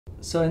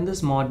So in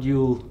this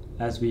module,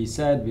 as we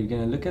said, we're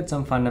going to look at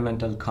some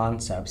fundamental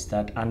concepts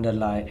that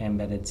underlie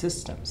embedded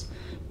systems.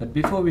 But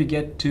before we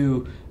get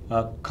to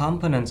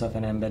components of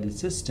an embedded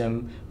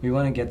system, we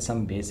want to get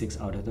some basics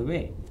out of the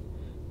way.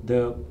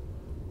 The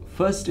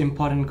first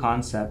important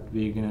concept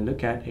we're going to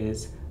look at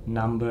is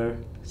number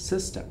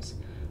systems.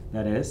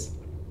 That is,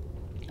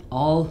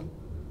 all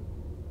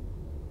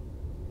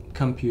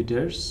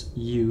computers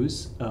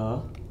use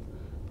a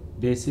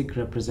basic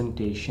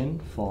representation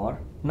for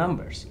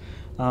numbers.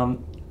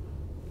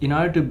 In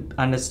order to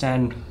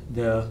understand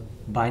the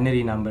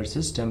binary number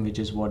system, which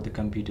is what the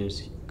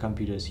computers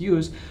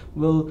use,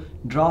 we'll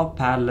draw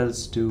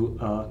parallels to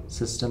a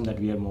system that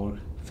we are more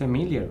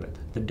familiar with,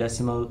 the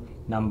decimal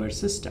number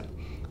system.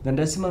 The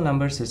decimal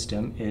number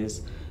system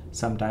is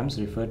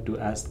sometimes referred to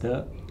as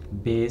the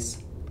base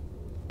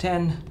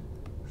 10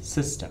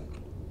 system.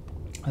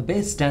 A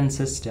base 10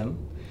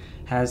 system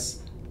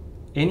has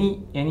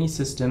any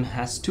system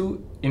has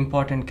two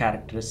important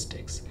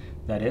characteristics.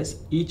 That is,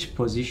 each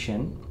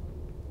position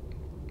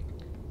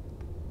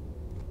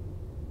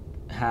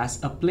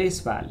has a place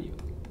value.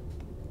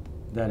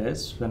 That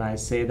is, when I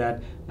say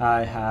that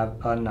I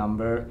have a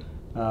number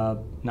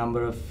of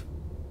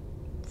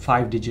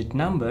 5-digit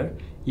number,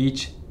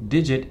 each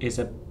digit is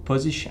a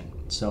position.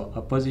 So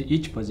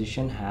each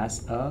position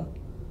has a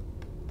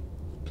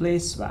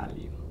place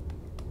value,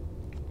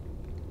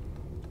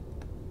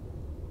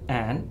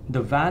 and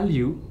the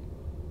value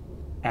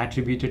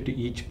attributed to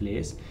each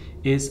place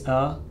is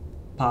a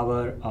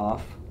power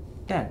of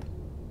 10,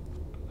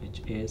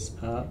 which is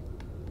a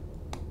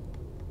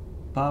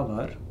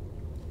power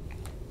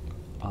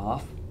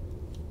of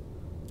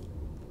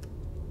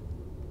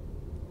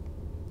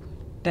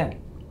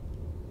 10.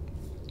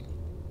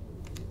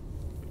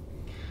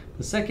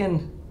 The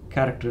second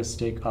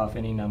characteristic of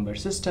any number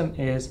system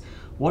is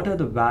what are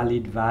the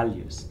valid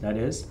values. That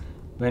is,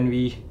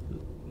 the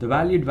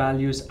valid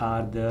values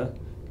are the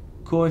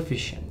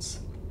coefficients.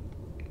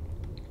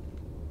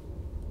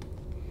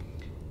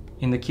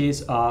 In the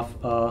case of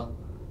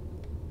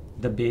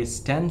the base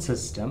 10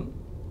 system,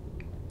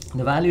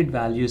 the valid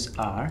values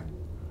are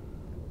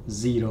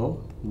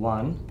 0,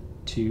 1,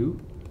 2,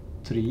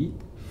 3,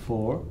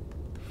 4,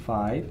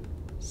 5,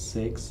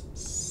 6,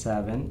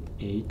 7,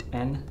 8,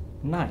 and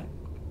 9.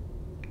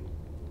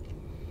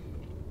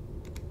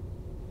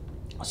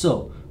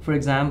 So, for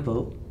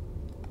example,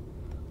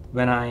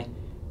 when I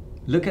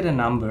look at a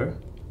number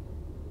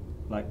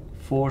like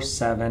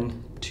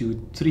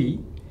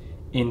 4723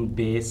 in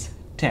base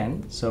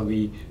 10, so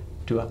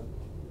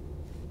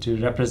to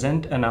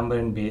represent a number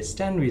in base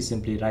 10, we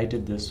simply write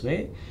it this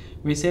way.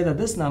 We say that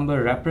this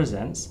number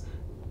represents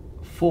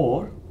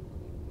 4.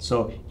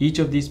 So each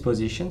of these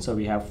positions, so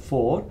we have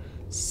 4,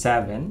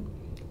 7,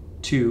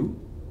 2,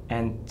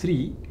 and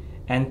 3.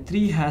 And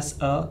 3 has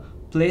a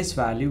place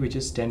value which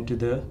is 10 to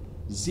the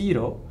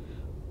 0.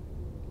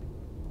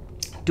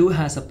 2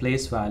 has a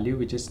place value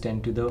which is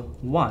 10 to the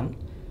 1.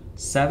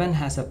 7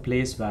 has a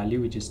place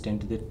value which is 10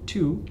 to the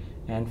 2.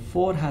 And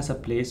 4 has a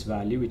place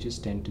value which is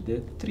 10 to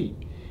the 3.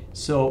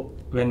 So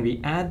when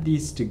we add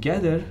these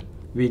together,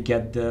 we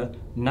get the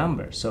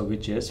number, so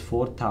which is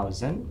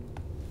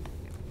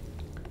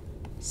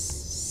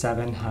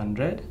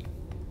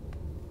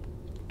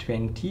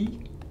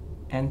 4,720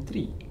 and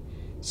 3.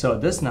 So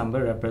this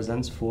number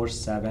represents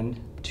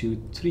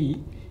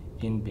 4723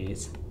 in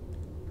base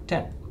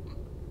 10.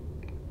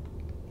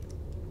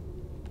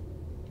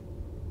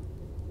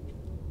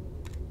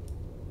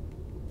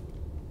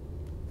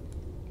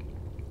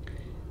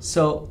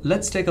 So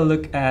let's take a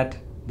look at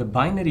the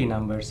binary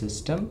number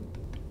system,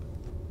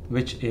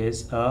 which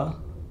is a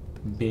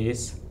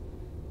base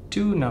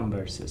 2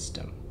 number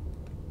system.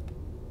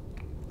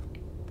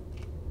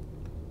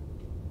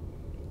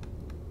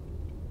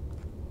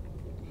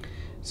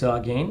 So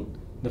again,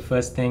 the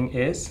first thing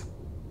is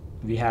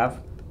we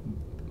have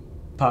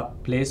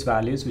place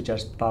values which are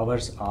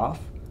powers of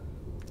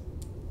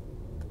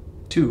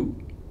 2,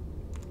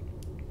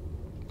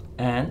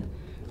 and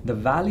the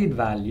valid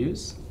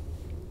values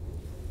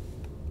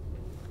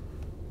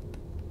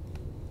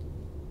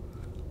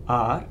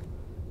are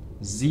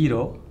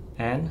 0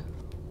 and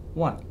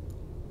 1.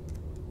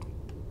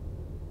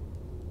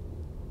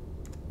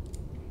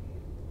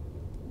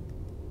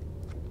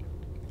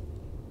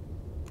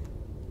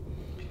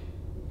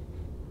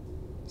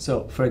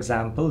 So for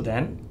example,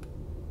 then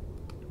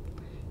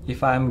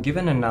if I am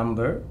given a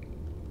number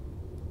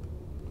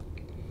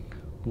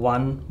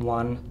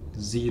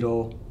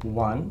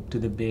 1101 to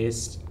the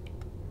base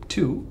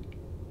 2,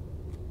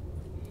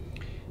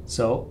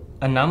 so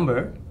a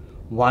number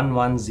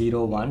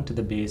 1101 to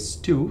the base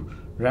 2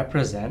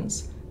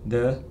 represents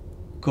the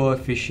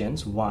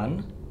coefficients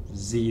 1,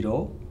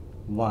 0,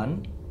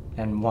 1,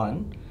 and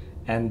 1,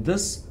 and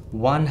this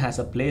 1 has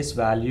a place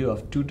value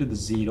of 2 to the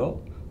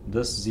 0,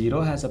 this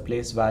 0 has a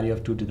place value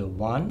of 2 to the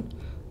 1,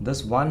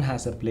 this 1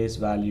 has a place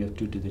value of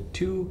 2 to the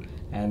 2,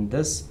 and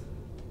this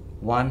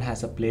 1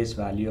 has a place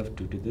value of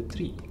 2 to the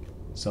 3.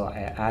 So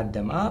I add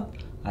them up,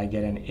 I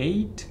get an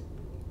 8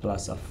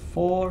 plus a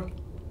 4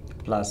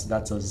 plus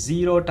that's a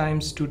 0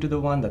 times 2 to the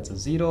 1, that's a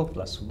 0,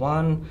 plus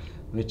 1,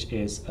 which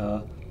is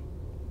a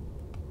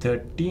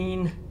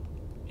 13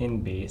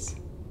 in base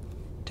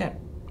 10.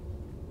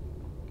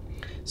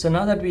 So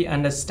now that we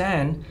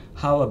understand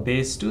how a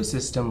base 2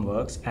 system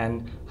works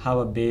and how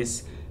a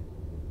base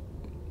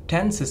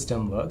 10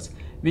 system works,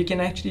 we can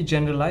actually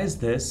generalize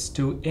this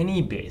to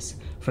any base.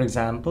 For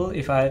example,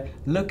 if I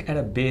look at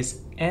a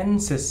base n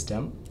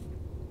system,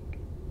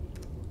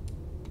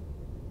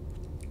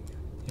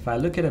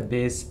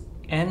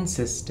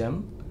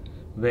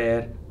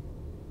 where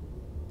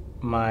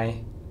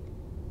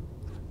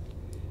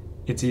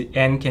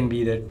n can be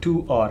either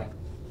 2 or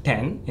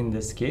 10 in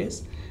this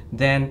case,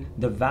 then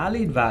the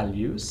valid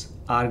values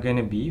are going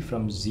to be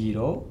from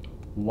 0,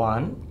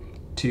 1,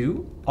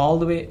 2, all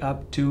the way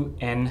up to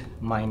n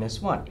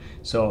minus 1.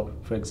 So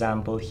for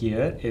example,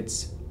 here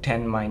it's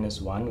 10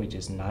 minus 1, which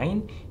is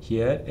 9.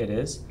 Here it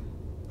is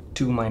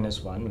 2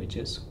 minus 1, which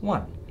is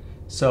 1.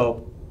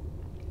 So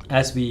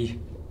as we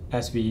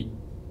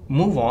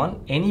move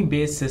on, any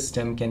base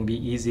system can be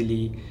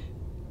easily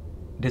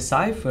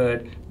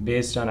deciphered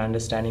based on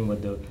understanding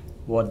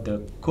what the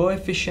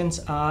coefficients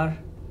are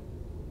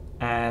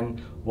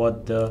and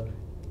what the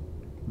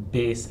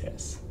base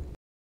is.